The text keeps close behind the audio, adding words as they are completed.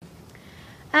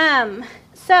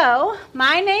So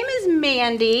my name is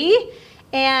Mandy,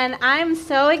 and I'm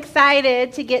so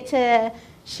excited to get to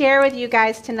share with you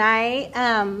guys tonight.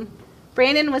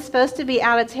 Brandon was supposed to be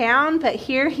out of town, but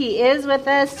here he is with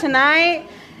us tonight.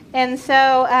 And so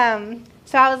I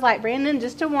was like, Brandon,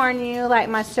 just to warn you, like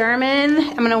my sermon,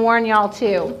 I'm going to warn y'all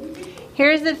too.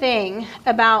 Here's the thing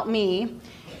about me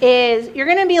is you're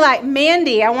going to be like,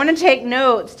 Mandy, I want to take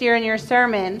notes during your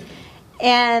sermon.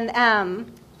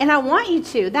 And I want you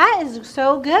to. That is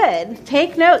so good.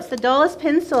 Take notes. The dullest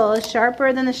pencil is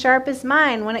sharper than the sharpest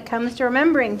mind when it comes to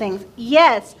remembering things.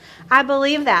 Yes, I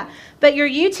believe that. But your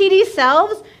UTD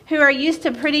selves who are used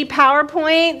to pretty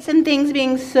PowerPoints and things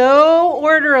being so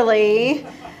orderly,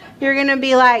 you're going to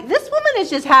be like, this woman is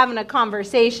just having a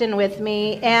conversation with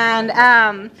me. And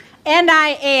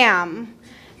I am.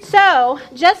 So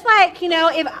just like,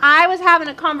 if I was having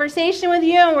a conversation with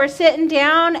you and we're sitting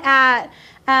down at,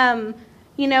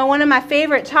 one of my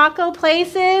favorite taco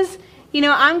places,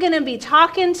 I'm going to be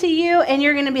talking to you and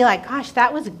you're going to be like, gosh,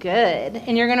 that was good.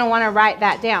 And you're going to want to write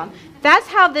that down. That's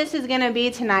how this is going to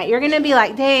be tonight. You're going to be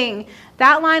like, dang,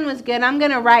 that line was good. I'm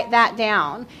going to write that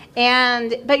down.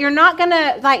 But you're not going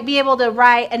to be able to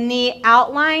write a neat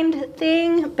outlined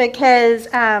thing because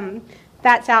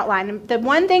that's outlined. The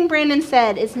one thing Brandon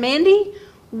said is, Mandy,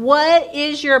 what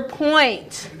is your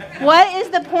point? What is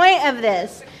the point of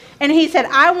this? And he said,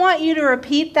 I want you to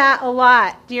repeat that a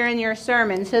lot during your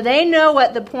sermon so they know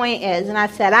what the point is. And I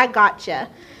said, I gotcha.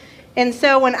 And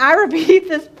so when I repeat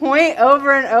this point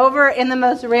over and over in the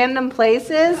most random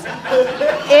places,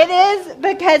 it is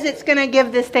because it's going to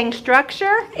give this thing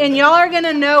structure. And y'all are going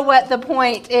to know what the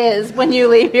point is when you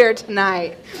leave here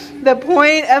tonight. The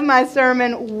point of my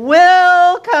sermon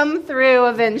will come through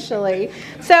eventually.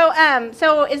 So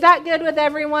is that good with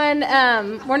everyone?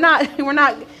 We're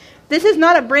not. This is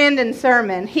not a Brandon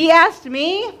sermon. He asked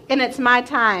me, and it's my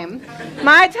time.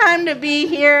 My time to be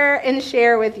here and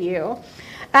share with you.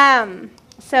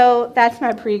 So that's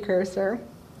my precursor.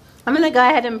 I'm going to go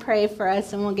ahead and pray for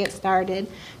us, and we'll get started.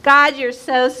 God, you're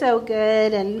so, so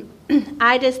good, and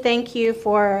I just thank you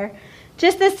for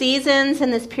just the seasons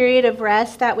and this period of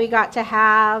rest that we got to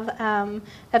have,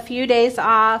 a few days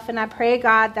off, and I pray,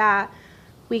 God, that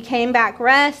we came back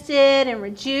rested and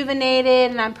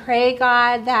rejuvenated, and I pray,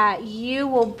 God, that you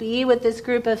will be with this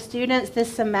group of students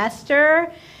this semester.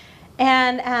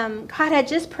 And God, I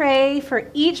just pray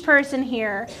for each person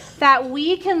here that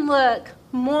we can look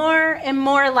more and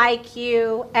more like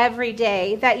you every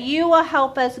day, that you will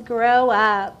help us grow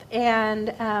up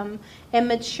and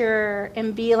mature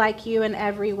and be like you in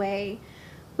every way.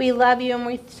 We love you and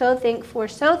we're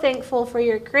so thankful for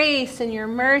your grace and your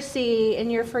mercy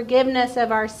and your forgiveness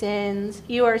of our sins.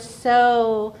 You are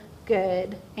so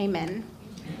good. Amen.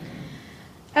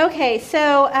 Okay,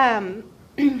 so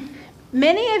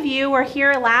many of you were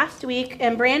here last week,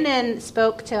 and Brandon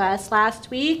spoke to us last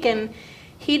week, and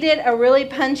he did a really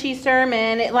punchy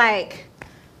sermon. It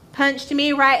punched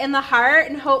me right in the heart,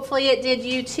 and hopefully it did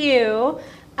you too.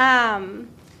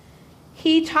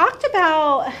 He talked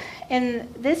about,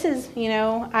 and this is,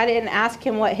 I didn't ask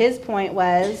him what his point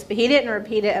was, but he didn't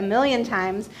repeat it a million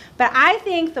times. But I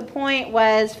think the point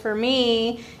was, for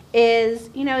me, is,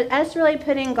 us really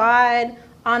putting God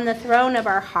on the throne of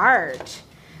our heart.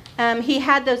 He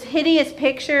had those hideous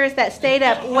pictures that stayed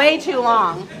up way too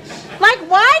long.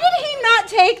 Why did he not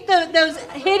take those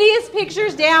hideous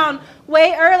pictures down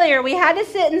way earlier? We had to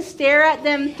sit and stare at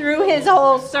them through his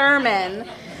whole sermon.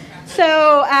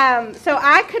 So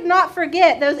I could not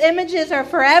forget. Those images are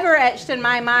forever etched in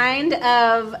my mind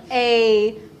of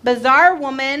a bizarre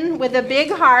woman with a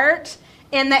big heart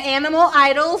and the animal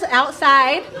idols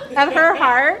outside of her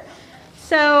heart.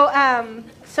 So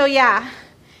yeah.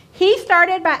 He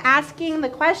started by asking the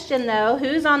question, though,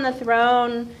 who's on the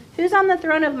throne? Who's on the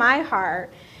throne of my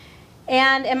heart?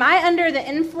 And am I under the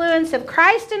influence of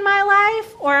Christ in my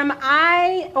life,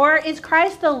 or is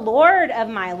Christ the Lord of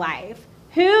my life?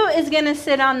 Who is going to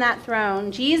sit on that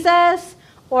throne? Jesus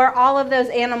or all of those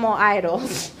animal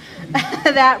idols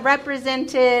that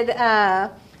represented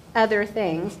other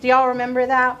things? Do y'all remember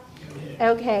that?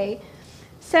 Okay.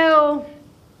 So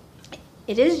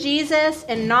it is Jesus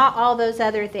and not all those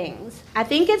other things. I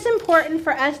think it's important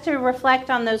for us to reflect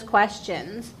on those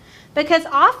questions because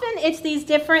often it's these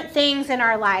different things in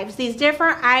our lives, these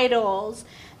different idols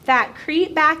that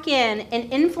creep back in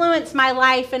and influence my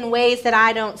life in ways that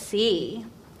I don't see.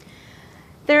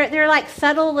 They're like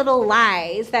subtle little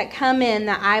lies that come in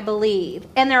that I believe.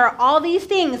 And there are all these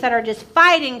things that are just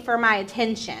fighting for my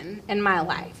attention in my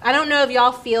life. I don't know if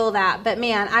y'all feel that, but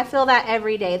man, I feel that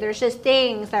every day. There's just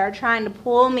things that are trying to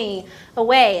pull me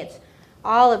away. It's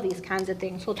all of these kinds of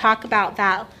things. We'll talk about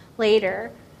that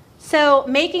later. So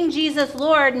making Jesus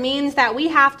Lord means that we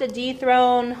have to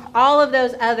dethrone all of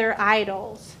those other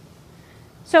idols.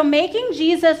 So making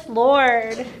Jesus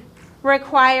Lord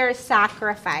requires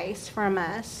sacrifice from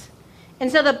us.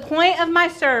 And so the point of my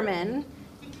sermon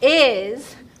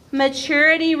is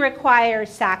maturity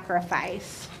requires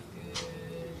sacrifice.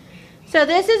 So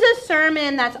this is a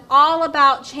sermon that's all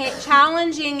about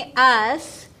challenging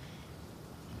us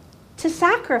to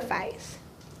sacrifice.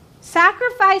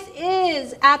 Sacrifice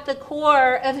is at the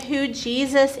core of who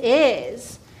Jesus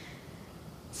is.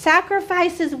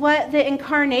 Sacrifice is what the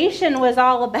incarnation was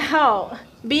all about.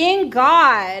 Being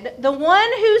God, the one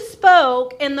who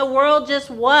spoke and the world just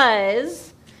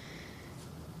was,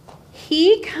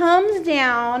 he comes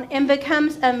down and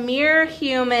becomes a mere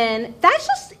human. That's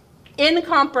just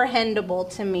incomprehensible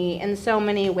to me in so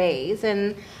many ways.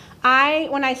 And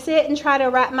when I sit and try to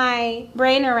wrap my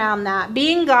brain around that,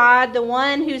 being God, the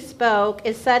one who spoke,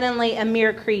 is suddenly a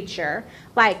mere creature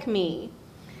like me.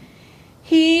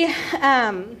 He's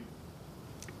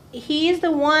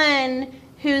the one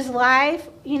whose life,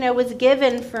 was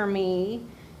given for me,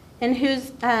 and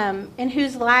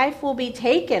whose life will be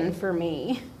taken for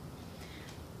me.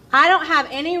 I don't have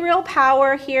any real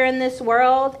power here in this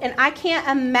world, and I can't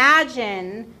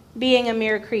imagine being a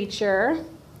mere creature.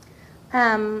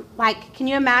 Can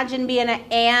you imagine being an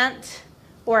ant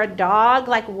or a dog?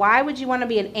 Why would you want to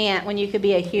be an ant when you could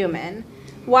be a human?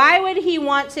 Why would he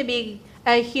want to be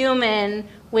a human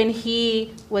when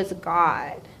he was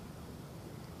God?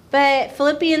 But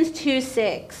Philippians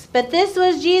 2:6, but this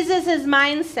was Jesus'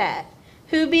 mindset,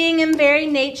 who being in very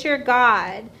nature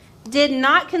God, did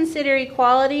not consider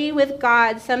equality with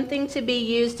God something to be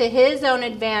used to his own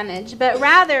advantage, but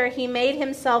rather he made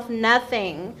himself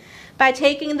nothing by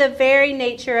taking the very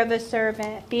nature of a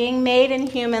servant, being made in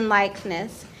human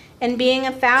likeness, and being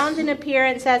found in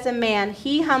appearance as a man,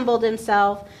 he humbled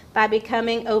himself by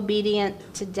becoming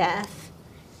obedient to death,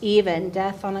 even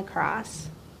death on a cross.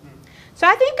 So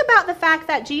I think about the fact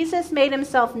that Jesus made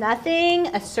himself nothing,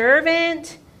 a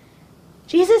servant.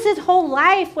 Jesus' whole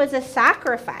life was a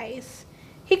sacrifice.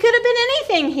 He could have been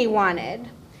anything he wanted.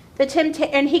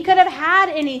 And he could have had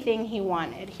anything he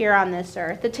wanted here on this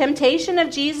earth. The temptation of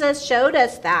Jesus showed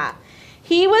us that.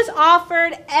 He was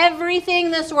offered everything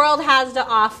this world has to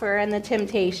offer in the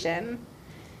temptation.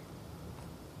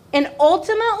 And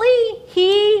ultimately,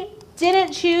 he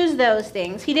didn't choose those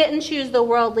things. He didn't choose the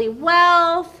worldly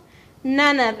wealth,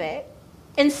 none of it.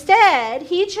 Instead,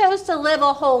 he chose to live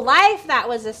a whole life that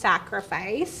was a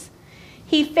sacrifice.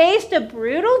 He faced a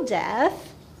brutal death.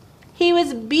 He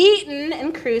was beaten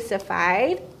and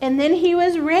crucified, and then he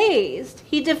was raised.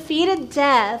 He defeated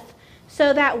death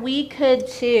so that we could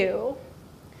too.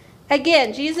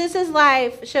 Again, Jesus'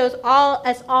 life shows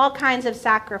us all kinds of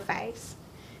sacrifice.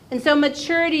 And so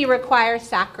maturity requires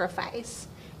sacrifice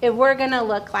if we're going to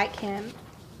look like him.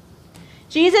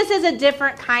 Jesus is a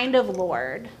different kind of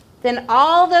Lord than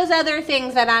all those other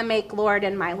things that I make Lord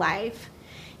in my life.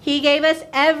 He gave us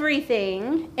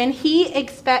everything, and he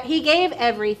gave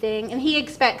everything, and he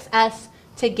expects us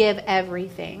to give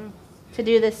everything, to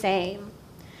do the same.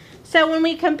 So when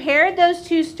we compared those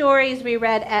two stories we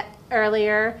read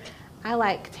earlier,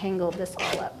 I tangled this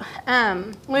all up.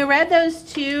 We read those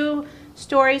two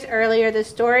stories earlier, the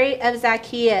story of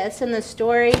Zacchaeus and the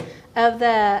story of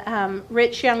the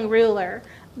rich young ruler.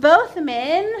 Both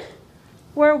men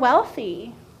were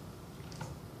wealthy.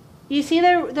 You see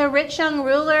the rich young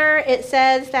ruler, it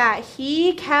says that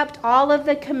he kept all of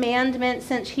the commandments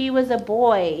since he was a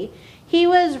boy. He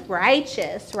was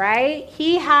righteous, right?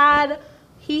 He had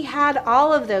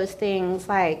all of those things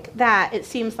like that it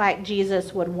seems like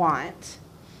Jesus would want.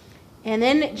 And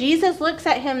then Jesus looks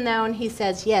at him though and he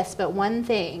says, yes, but one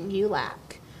thing you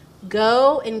lack.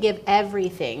 Go and give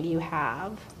everything you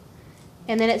have.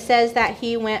 And then it says that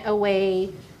he went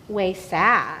away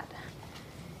sad.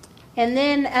 And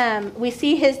then we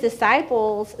see his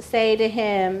disciples say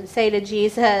to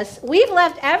Jesus, we've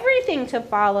left everything to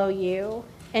follow you.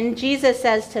 And Jesus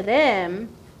says to them,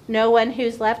 no one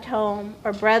who's left home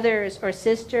or brothers or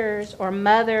sisters or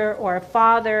mother or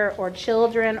father or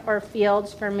children or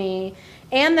fields for me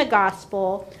and the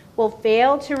gospel will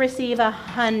fail to receive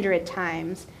 100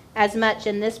 times as much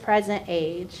in this present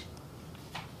age.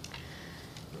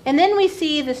 And then we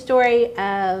see the story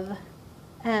of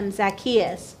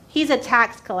Zacchaeus. He's a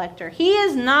tax collector. He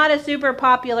is not a super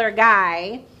popular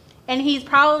guy, and he's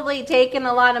probably taken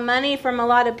a lot of money from a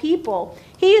lot of people.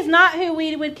 He's not who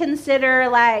we would consider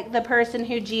like the person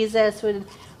who Jesus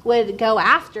would go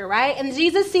after, right? And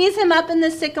Jesus sees him up in the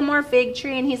sycamore fig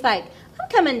tree, and he's like, I'm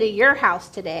coming to your house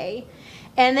today.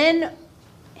 And then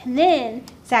And then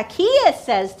Zacchaeus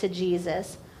says to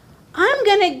Jesus, I'm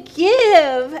going to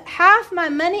give half my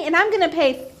money and I'm going to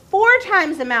pay 4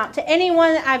 times the amount to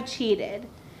anyone that I've cheated.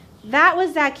 That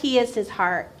was Zacchaeus'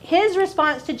 heart. His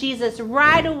response to Jesus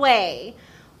right away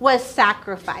was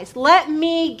sacrifice. Let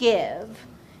me give.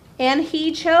 And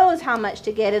he chose how much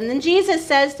to give. And then Jesus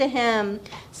says to him,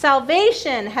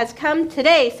 salvation has come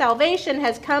today. Salvation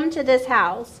has come to this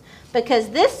house because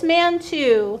this man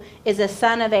too is a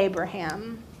son of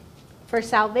Abraham. For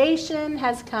salvation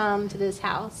has come to this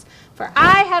house. For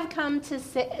I have come to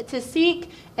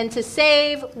seek and to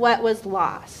save what was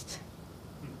lost.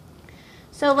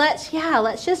 So let's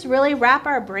just really wrap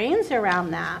our brains around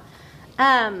that.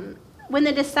 When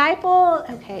the disciple,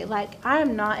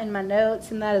 I'm not in my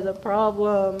notes and that is a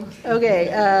problem. Okay,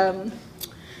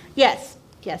 yes,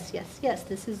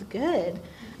 this is good.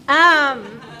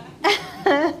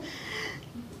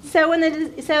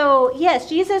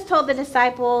 Jesus told the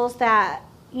disciples that,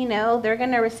 they're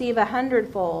going to receive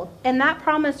 100-fold. And that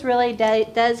promise really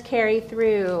does carry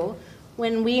through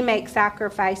when we make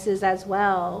sacrifices as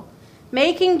well.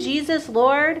 Making Jesus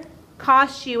Lord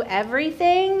costs you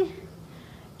everything,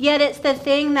 yet it's the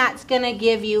thing that's going to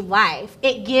give you life.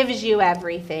 It gives you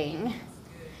everything.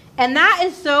 And that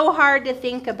is so hard to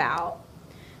think about.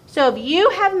 So if you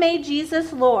have made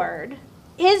Jesus Lord,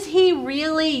 is he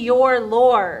really your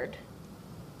Lord?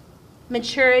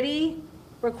 Maturity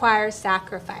requires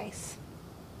sacrifice.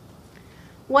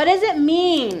 What does it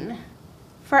mean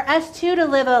for us too to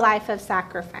live a life of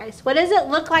sacrifice? What does it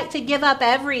look like to give up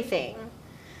everything?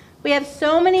 We have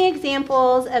so many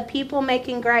examples of people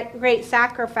making great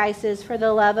sacrifices for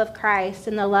the love of Christ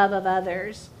and the love of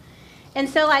others. And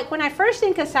so when I first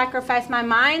think of sacrifice, my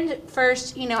mind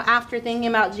first, after thinking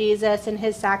about Jesus and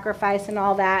his sacrifice and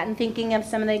all that, and thinking of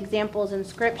some of the examples in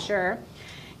Scripture,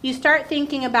 you start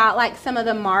thinking about some of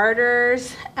the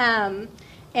martyrs and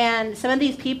some of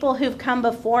these people who've come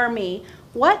before me.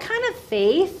 What kind of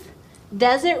faith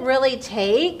does it really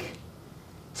take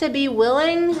to be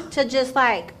willing to just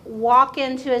walk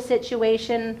into a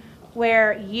situation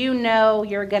where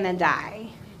you're going to die?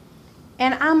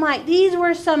 And I'm these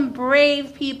were some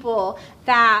brave people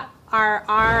that are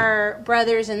our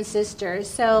brothers and sisters.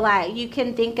 So you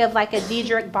can think of a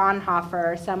Dietrich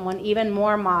Bonhoeffer or someone even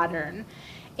more modern.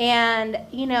 And,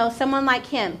 someone like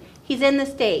him, he's in the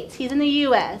States, he's in the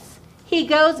U.S. He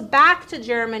goes back to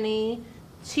Germany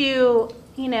to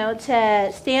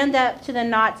stand up to the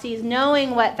Nazis,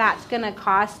 knowing what that's going to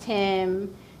cost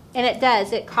him. And it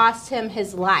does. It costs him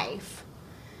his life.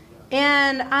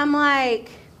 And I'm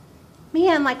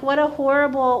man, what a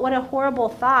horrible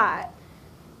thought.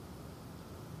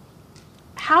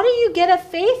 How do you get a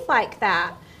faith like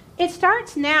that? It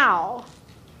starts now.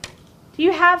 Do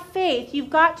you have faith? You've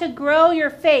got to grow your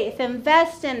faith.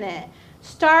 Invest in it.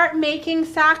 Start making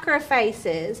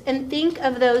sacrifices and think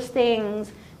of those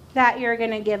things that you're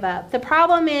going to give up. The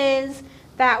problem is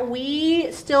that we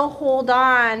still hold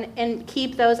on and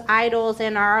keep those idols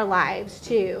in our lives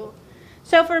too.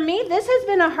 So for me, this has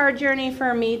been a hard journey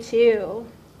for me too.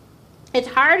 It's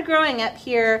hard growing up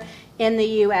here in the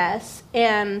U.S.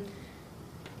 and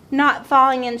not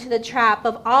falling into the trap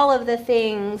of all of the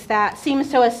things that seem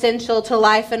so essential to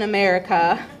life in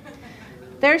America.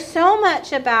 There's so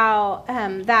much about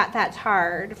that's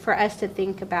hard for us to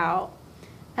think about.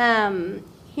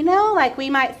 We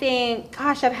might think,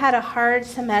 gosh, I've had a hard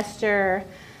semester.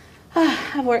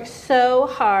 I've worked so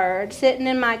hard, sitting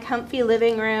in my comfy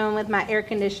living room with my air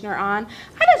conditioner on.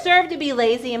 I deserve to be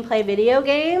lazy and play video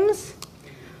games.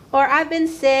 Or I've been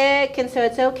sick, and so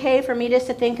it's okay for me just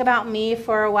to think about me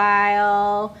for a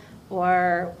while,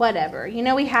 or whatever.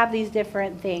 We have these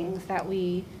different things that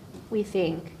we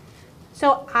think.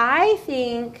 So I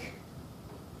think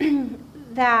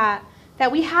that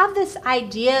we have this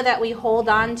idea that we hold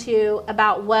on to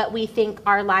about what we think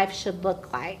our life should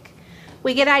look like.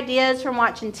 We get ideas from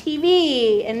watching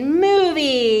TV and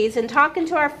movies and talking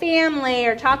to our family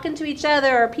or talking to each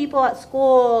other or people at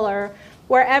school or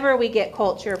wherever we get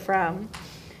culture from.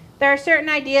 There are certain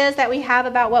ideas that we have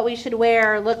about what we should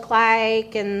wear or look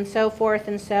like and so forth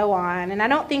and so on. And I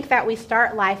don't think that we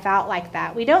start life out like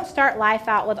that. We don't start life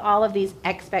out with all of these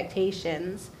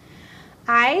expectations.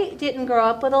 I didn't grow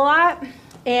up with a lot.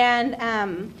 And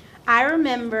I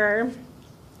remember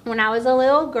when I was a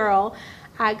little girl,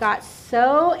 I got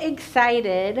so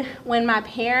excited when my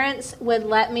parents would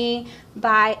let me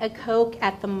buy a Coke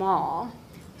at the mall.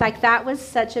 That was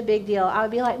such a big deal. I would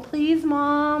be like, please,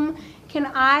 Mom, can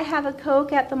I have a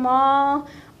Coke at the mall?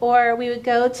 Or we would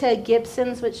go to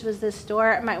Gibson's, which was the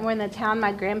store in the town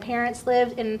my grandparents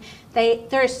lived, and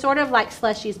they're sort of like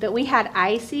slushies, but we had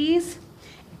ices.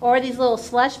 Or these little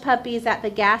slush puppies at the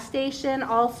gas station,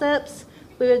 Allsups.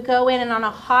 We would go in, and on a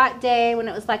hot day when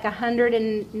it was like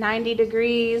 190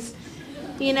 degrees,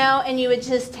 and you would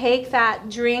just take that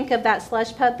drink of that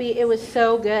slush puppy. It was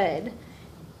so good.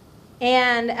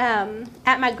 And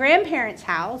at my grandparents'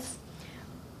 house,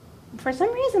 for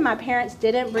some reason my parents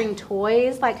didn't bring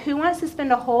toys. Like, who wants to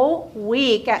spend a whole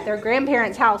week at their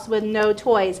grandparents' house with no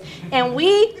toys? And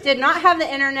we did not have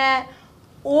the internet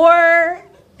or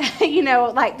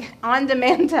like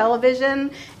on-demand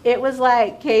television. It was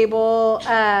like cable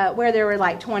where there were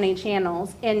like 20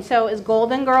 channels. And so it was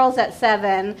Golden Girls at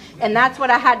 7, and that's what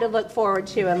I had to look forward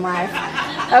to in life.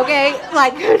 Okay?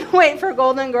 Like, couldn't wait for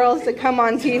Golden Girls to come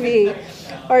on TV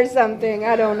or something.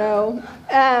 I don't know.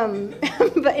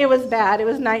 But it was bad. It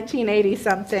was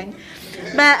 1980-something.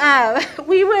 But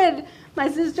we would... My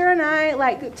sister and I,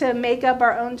 like, to make up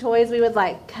our own toys, we would,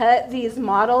 like, cut these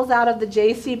models out of the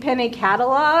JCPenney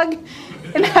catalog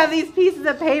and have these pieces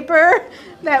of paper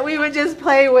that we would just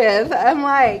play with. I'm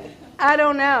like, I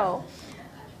don't know.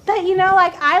 But,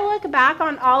 like, I look back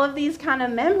on all of these kind of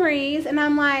memories, and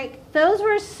I'm like, those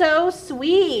were so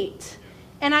sweet.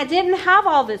 And I didn't have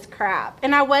all this crap.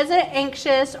 And I wasn't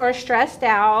anxious or stressed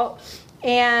out.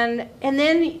 And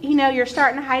then, you're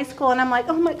starting high school, and I'm like,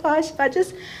 oh, my gosh, if I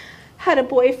just had a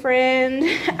boyfriend,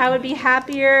 I would be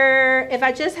happier. If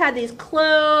I just had these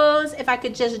clothes, if I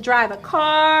could just drive a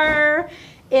car,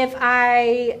 if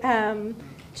I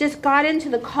just got into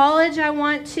the college I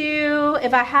want to,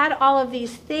 if I had all of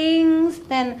these things,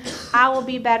 then I will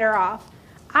be better off.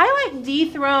 I like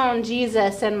dethroned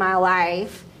Jesus in my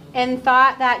life and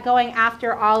thought that going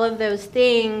after all of those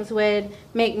things would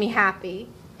make me happy,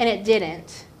 and it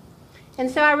didn't.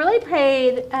 And so I really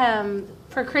prayed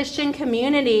for Christian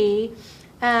community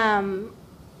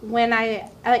when I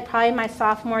like probably my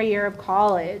sophomore year of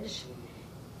college.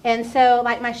 And so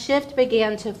like my shift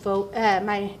began to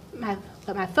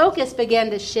my focus began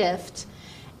to shift.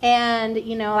 And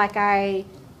like I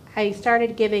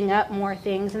started giving up more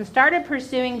things and started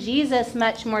pursuing Jesus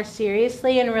much more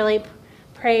seriously, and really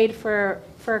prayed for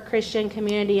a Christian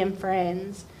community and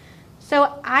friends.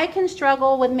 So I can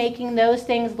struggle with making those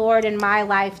things Lord in my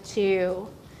life too.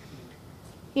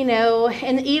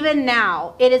 And even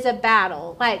now, it is a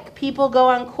battle. Like, people go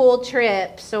on cool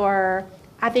trips, or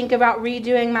I think about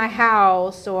redoing my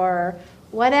house, or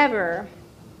whatever.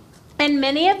 And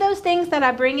many of those things that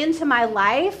I bring into my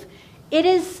life, it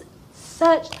is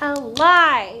such a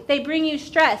lie. They bring you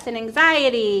stress and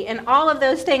anxiety and all of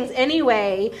those things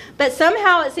anyway, but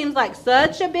somehow it seems like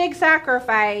such a big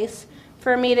sacrifice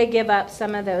for me to give up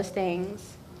some of those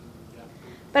things.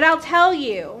 But I'll tell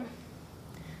you,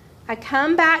 I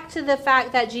come back to the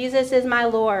fact that Jesus is my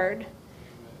Lord,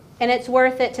 and it's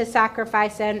worth it to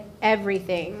sacrifice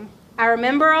everything. I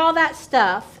remember all that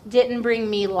stuff didn't bring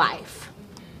me life.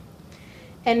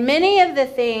 And many of the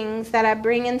things that I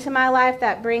bring into my life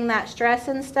that bring that stress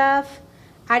and stuff,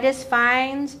 I just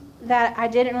find that I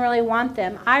didn't really want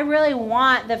them. I really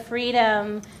want the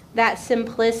freedom that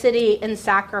simplicity and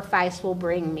sacrifice will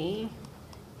bring me.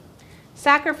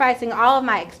 Sacrificing all of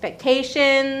my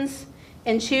expectations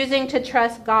and choosing to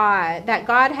trust God, that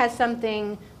God has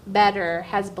something better,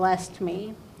 has blessed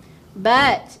me.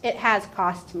 But it has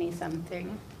cost me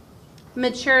something.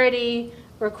 Maturity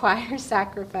requires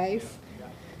sacrifice.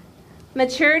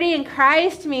 Maturity in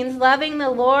Christ means loving the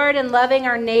Lord and loving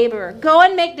our neighbor. Go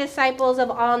and make disciples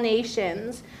of all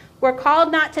nations. We're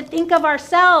called not to think of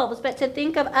ourselves, but to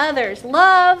think of others.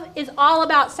 Love is all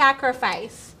about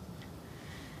sacrifice.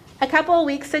 A couple of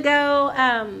weeks ago,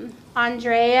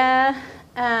 Andrea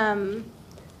and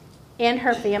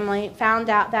her family found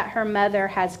out that her mother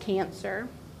has cancer.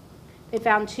 They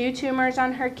found 2 tumors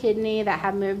on her kidney that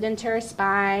have moved into her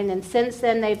spine, and since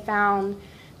then they've found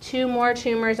 2 more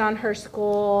tumors on her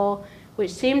skull,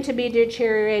 which seem to be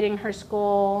deteriorating her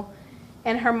skull,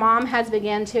 and her mom has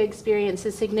begun to experience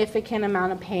a significant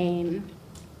amount of pain.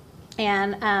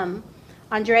 And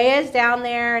Andrea is down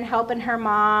there and helping her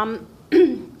mom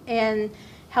and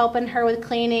helping her with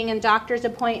cleaning and doctor's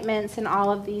appointments and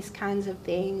all of these kinds of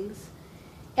things.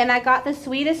 And I got the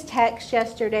sweetest text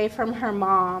yesterday from her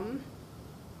mom.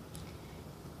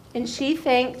 And she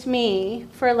thanked me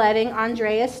for letting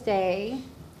Andrea stay.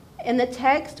 And the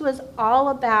text was all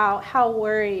about how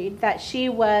worried that she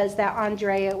was that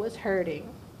Andrea was hurting.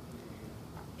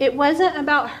 It wasn't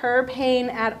about her pain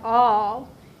at all.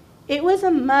 It was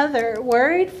a mother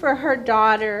worried for her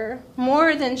daughter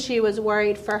more than she was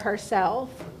worried for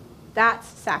herself. That's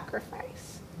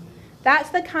sacrifice. That's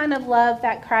the kind of love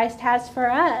that Christ has for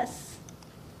us.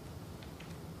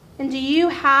 And do you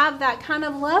have that kind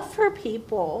of love for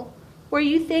people where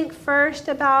you think first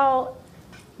about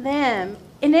them.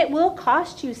 And it will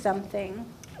cost you something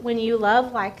when you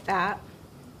love like that.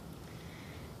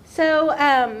 So,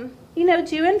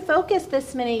 doing Focus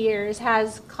this many years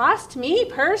has cost me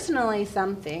personally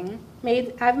something.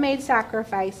 I've made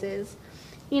sacrifices.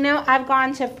 I've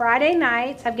gone to Friday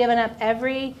nights. I've given up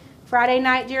every Friday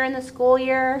night during the school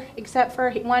year, except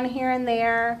for one here and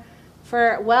there,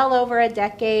 for well over a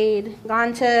decade.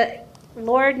 Gone to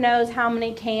Lord knows how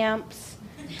many camps.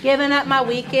 Given up my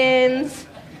weekends.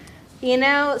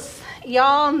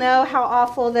 Y'all know how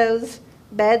awful those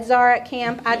beds are at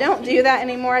camp. I don't do that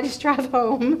anymore. I just drive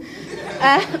home,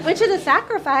 which is a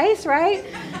sacrifice, right?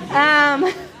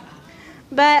 Come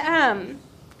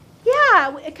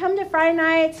to Friday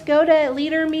nights, go to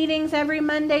leader meetings every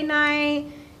Monday night,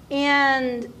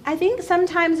 and I think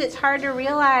sometimes it's hard to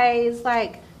realize,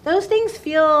 like, those things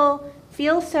feel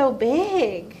so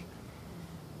big.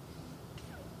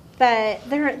 But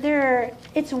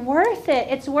it's worth it.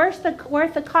 It's worth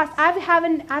the cost. I've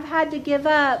had to give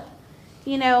up,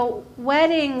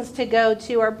 weddings to go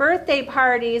to, or birthday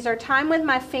parties, or time with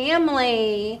my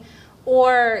family,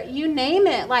 or you name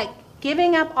it, like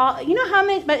giving up all. You know how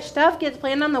much stuff gets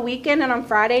planned on the weekend and on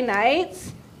Friday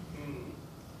nights?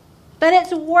 But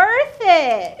it's worth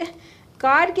it.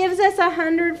 God gives us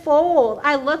 100-fold.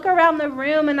 I look around the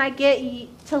room and I get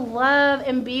to love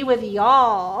and be with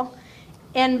y'all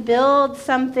and build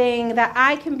something that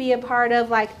I can be a part of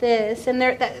like this. And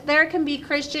there can be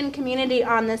Christian community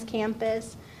on this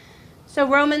campus. So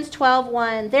Romans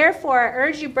 12:1, therefore I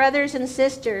urge you, brothers and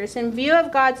sisters, in view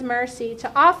of God's mercy, to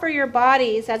offer your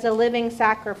bodies as a living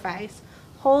sacrifice,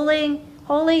 holy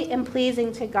and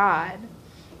pleasing to God.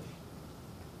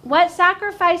 What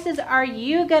sacrifices are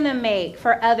you going to make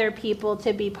for other people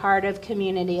to be part of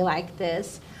community like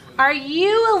this? Are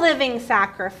you a living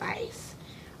sacrifice?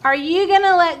 Are you going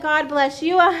to let God bless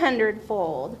you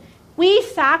 100-fold? We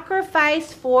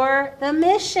sacrifice for the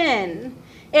mission.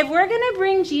 If we're going to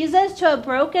bring Jesus to a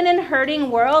broken and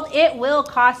hurting world, it will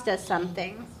cost us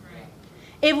something.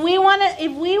 If we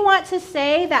want to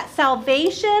say that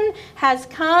salvation has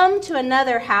come to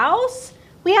another house,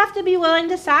 we have to be willing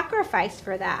to sacrifice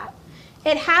for that.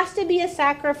 It has to be a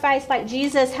sacrifice like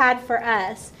Jesus had for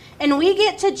us. And we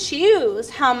get to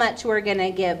choose how much we're going to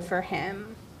give for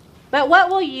him. But what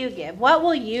will you give? What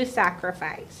will you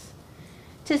sacrifice?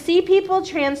 To see people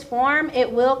transform,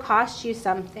 it will cost you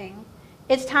something.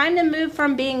 It's time to move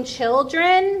from being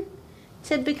children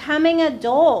to becoming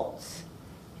adults.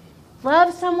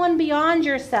 Love someone beyond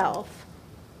yourself.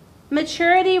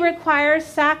 Maturity requires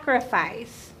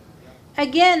sacrifice.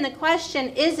 Again, the question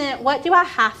isn't, what do I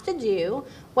have to do?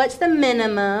 What's the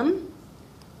minimum?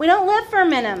 We don't live for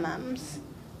minimums.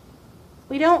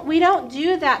 We don't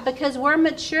do that because we're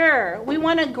mature. We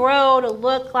want to grow to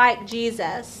look like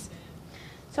Jesus.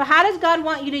 So how does God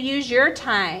want you to use your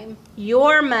time,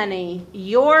 your money,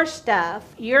 your stuff,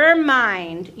 your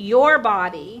mind, your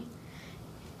body?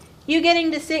 You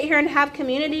getting to sit here and have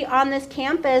community on this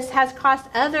campus has cost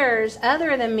others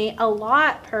other than me a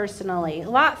lot personally, a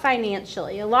lot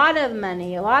financially, a lot of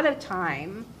money, a lot of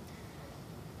time.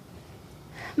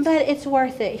 But it's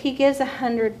worth it. He gives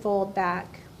 100-fold back.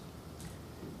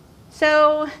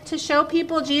 So to show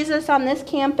people Jesus on this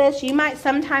campus, you might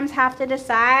sometimes have to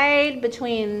decide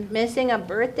between missing a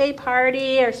birthday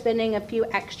party or spending a few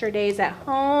extra days at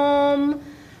home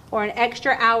or an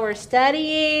extra hour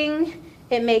studying.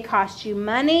 It may cost you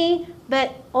money,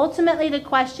 but ultimately the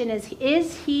question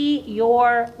is he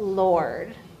your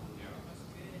Lord?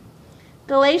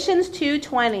 Galatians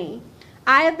 2:20,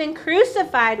 I have been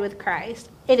crucified with Christ.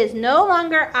 It is no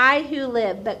longer I who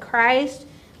live, but Christ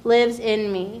lives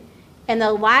in me. And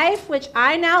the life which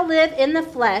I now live in the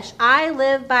flesh, I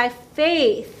live by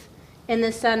faith in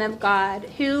the Son of God,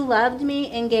 who loved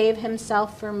me and gave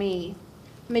himself for me.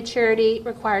 Maturity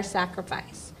requires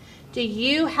sacrifice. Do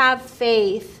you have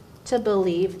faith to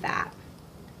believe that?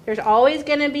 There's always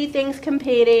going to be things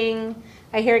competing.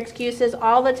 I hear excuses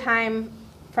all the time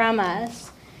from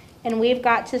us. And we've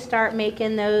got to start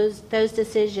making those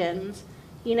decisions.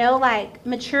 Like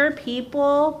mature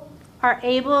people are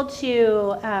able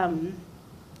to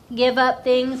give up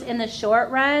things in the short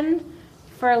run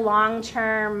for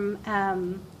long-term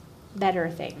better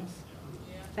things.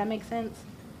 Does that make sense?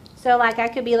 So like I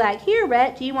could be like, here,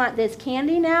 Rhett, do you want this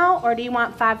candy now or do you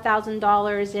want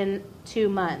 $5,000 in 2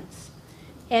 months?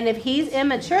 And if he's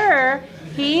immature,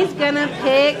 he's going to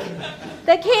pick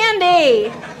the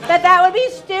candy. But that would be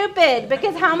stupid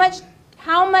because how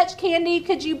much candy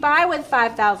could you buy with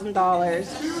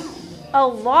 $5,000? A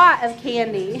lot of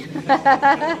candy.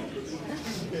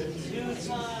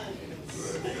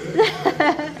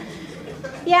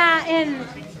 Yeah, and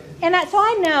So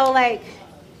I know, like,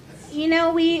 you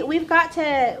know, we've got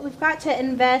to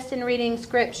invest in reading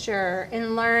scripture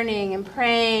and learning and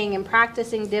praying and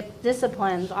practicing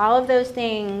disciplines. All of those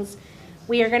things,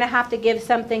 we are going to have to give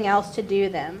something else to do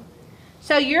them.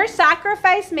 So your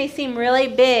sacrifice may seem really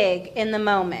big in the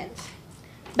moment,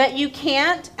 but you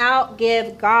can't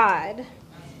outgive God.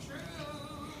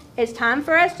 It's time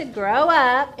for us to grow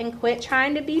up and quit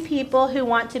trying to be people who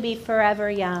want to be forever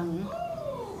young.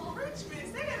 Ooh,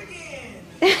 Richmond, say that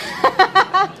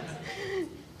again.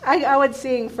 I would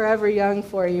sing Forever Young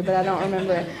for you, but I don't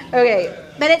remember it. Okay,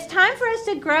 but it's time for us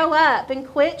to grow up and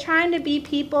quit trying to be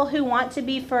people who want to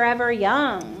be forever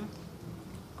young.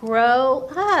 Grow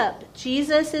up.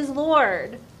 Jesus is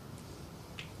Lord.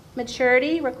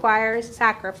 Maturity requires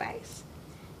sacrifice.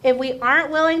 If we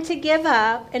aren't willing to give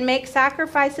up and make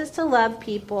sacrifices to love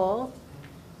people,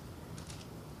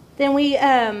 then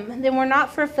we're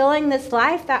not fulfilling this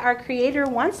life that our Creator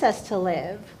wants us to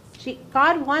live.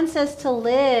 God wants us to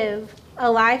live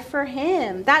a life for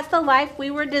Him. That's the life we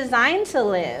were designed to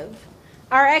live.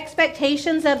 Our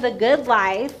expectations of the good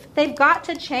life, they've got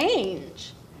to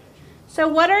change. So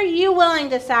what are you willing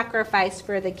to sacrifice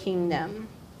for the kingdom?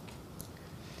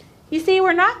 You see,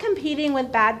 we're not competing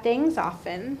with bad things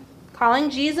often.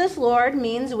 Calling Jesus Lord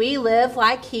means we live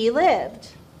like He lived.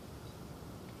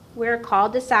 We're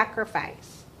called to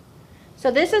sacrifice. So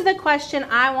this is the question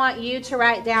I want you to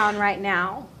write down right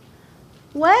now.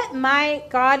 What might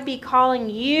God be calling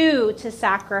you to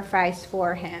sacrifice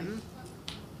for Him?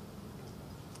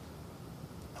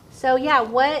 So yeah,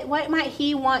 what might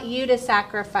He want you to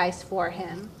sacrifice for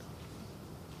Him?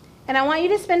 And I want you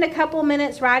to spend a couple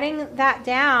minutes writing that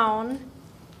down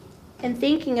and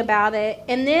thinking about it.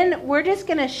 And then we're just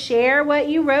going to share what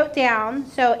you wrote down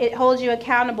so it holds you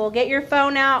accountable. Get your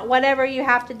phone out, whatever you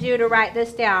have to do to write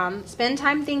this down. Spend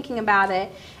time thinking about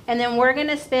it. And then we're going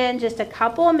to spend just a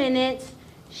couple minutes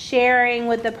sharing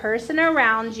with the person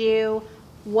around you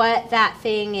what that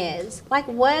thing is. Like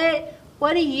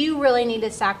what do you really need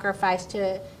to sacrifice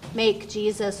to make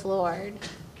Jesus Lord?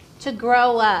 To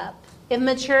grow up. If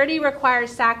maturity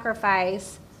requires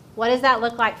sacrifice, what does that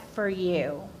look like for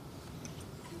you?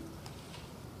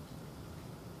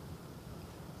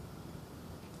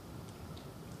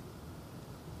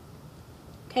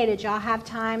 Okay, did y'all have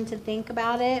time to think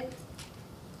about it?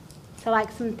 So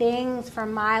like some things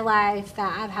from my life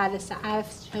that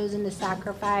I've chosen to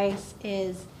sacrifice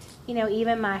is, you know,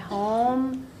 even my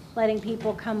home, letting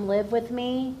people come live with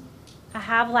me. I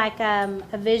have like a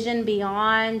vision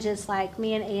beyond just like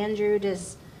me and Andrew,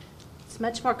 it's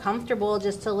much more comfortable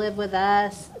just to live with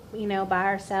us, you know, by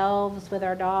ourselves with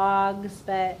our dogs,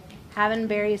 but having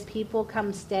various people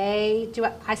come stay.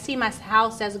 I see my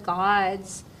house as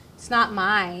God's. It's not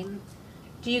mine.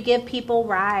 Do you give people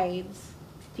rides?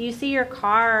 Do you see your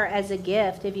car as a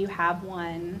gift if you have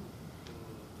one?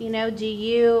 You know, are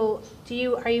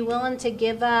you willing to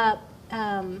give up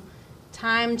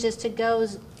time just to go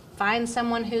find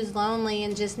someone who's lonely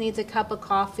and just needs a cup of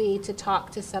coffee to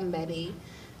talk to somebody?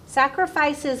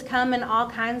 Sacrifices come in all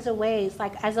kinds of ways.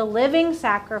 Like as a living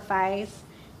sacrifice,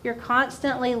 you're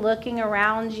constantly looking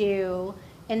around you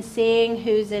and seeing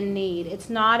who's in need. It's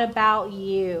not about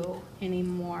you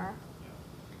anymore.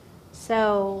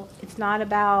 So it's not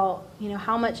about, you know,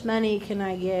 how much money can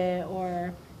I get,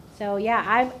 or so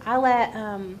yeah. I let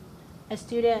a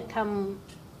student come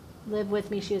live with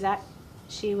me. A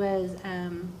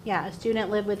student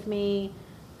lived with me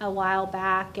a while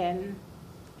back, and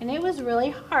it was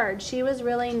really hard. She was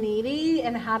really needy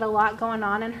and had a lot going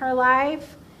on in her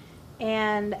life,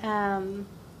 and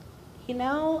you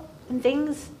know, and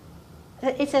things.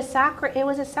 It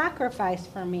was a sacrifice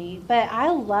for me, but I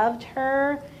loved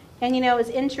her. And, you know, it was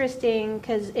interesting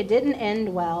because it didn't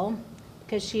end well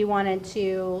because she wanted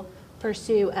to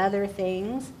pursue other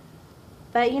things.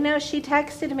 But, you know, she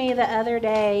texted me the other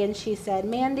day and she said,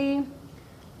 Mandy,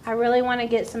 I really want to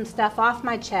get some stuff off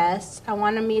my chest. I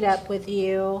want to meet up with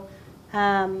you.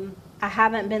 I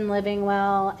haven't been living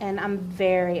well and I'm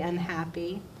very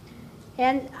unhappy.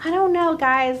 And I don't know,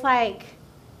 guys, like,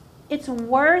 it's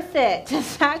worth it to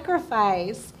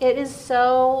sacrifice. It is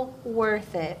so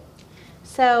worth it.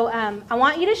 So I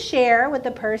want you to share with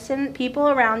the people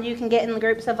around you. You can get in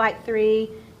groups of like 3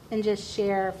 and just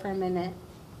share for a minute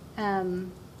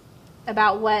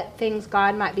about what things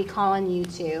God might be calling you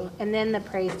to. And then the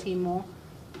praise team will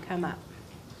come up.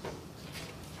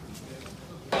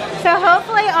 So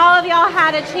hopefully all of y'all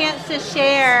had a chance to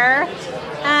share.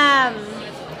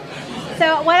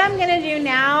 So what I'm going to do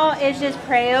now is just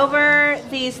pray over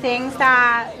these things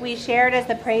that we shared as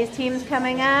the praise team's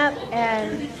coming up,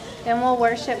 and then we'll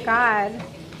worship God.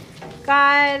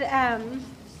 God,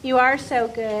 You are so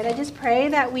good. I just pray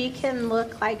that we can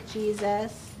look like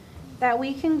Jesus, that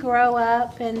we can grow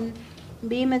up and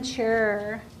be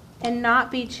mature and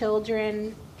not be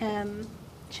children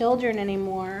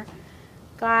anymore.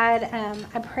 God,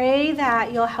 I pray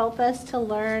that you'll help us to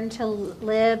learn to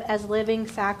live as living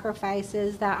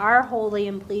sacrifices that are holy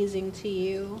and pleasing to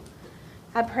you.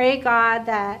 I pray, God,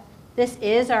 that this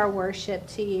is our worship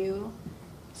to you.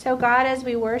 So, God, as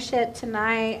we worship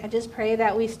tonight, I just pray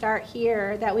that we start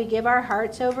here, that we give our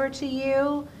hearts over to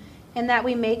you, and that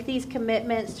we make these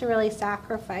commitments to really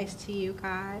sacrifice to you,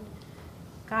 God.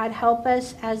 God, help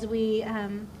us as we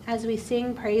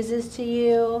sing praises to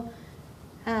you,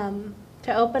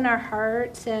 to open our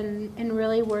hearts and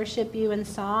really worship you in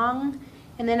song.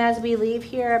 And then as we leave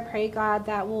here, I pray, God,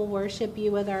 that we'll worship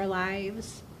you with our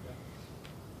lives.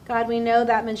 God, we know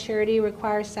that maturity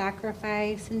requires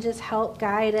sacrifice, and just help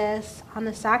guide us on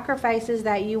the sacrifices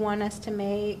that you want us to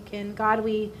make. And God,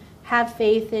 we have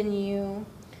faith in you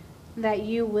that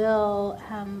you will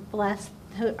bless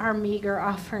our meager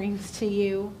offerings to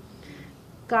you.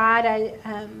 God,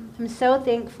 I'm so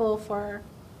thankful for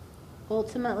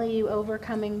ultimately you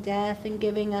overcoming death and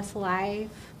giving us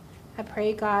life. I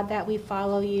pray, God, that we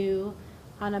follow you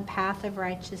on a path of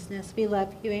righteousness. We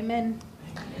love you. Amen.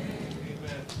 Amen.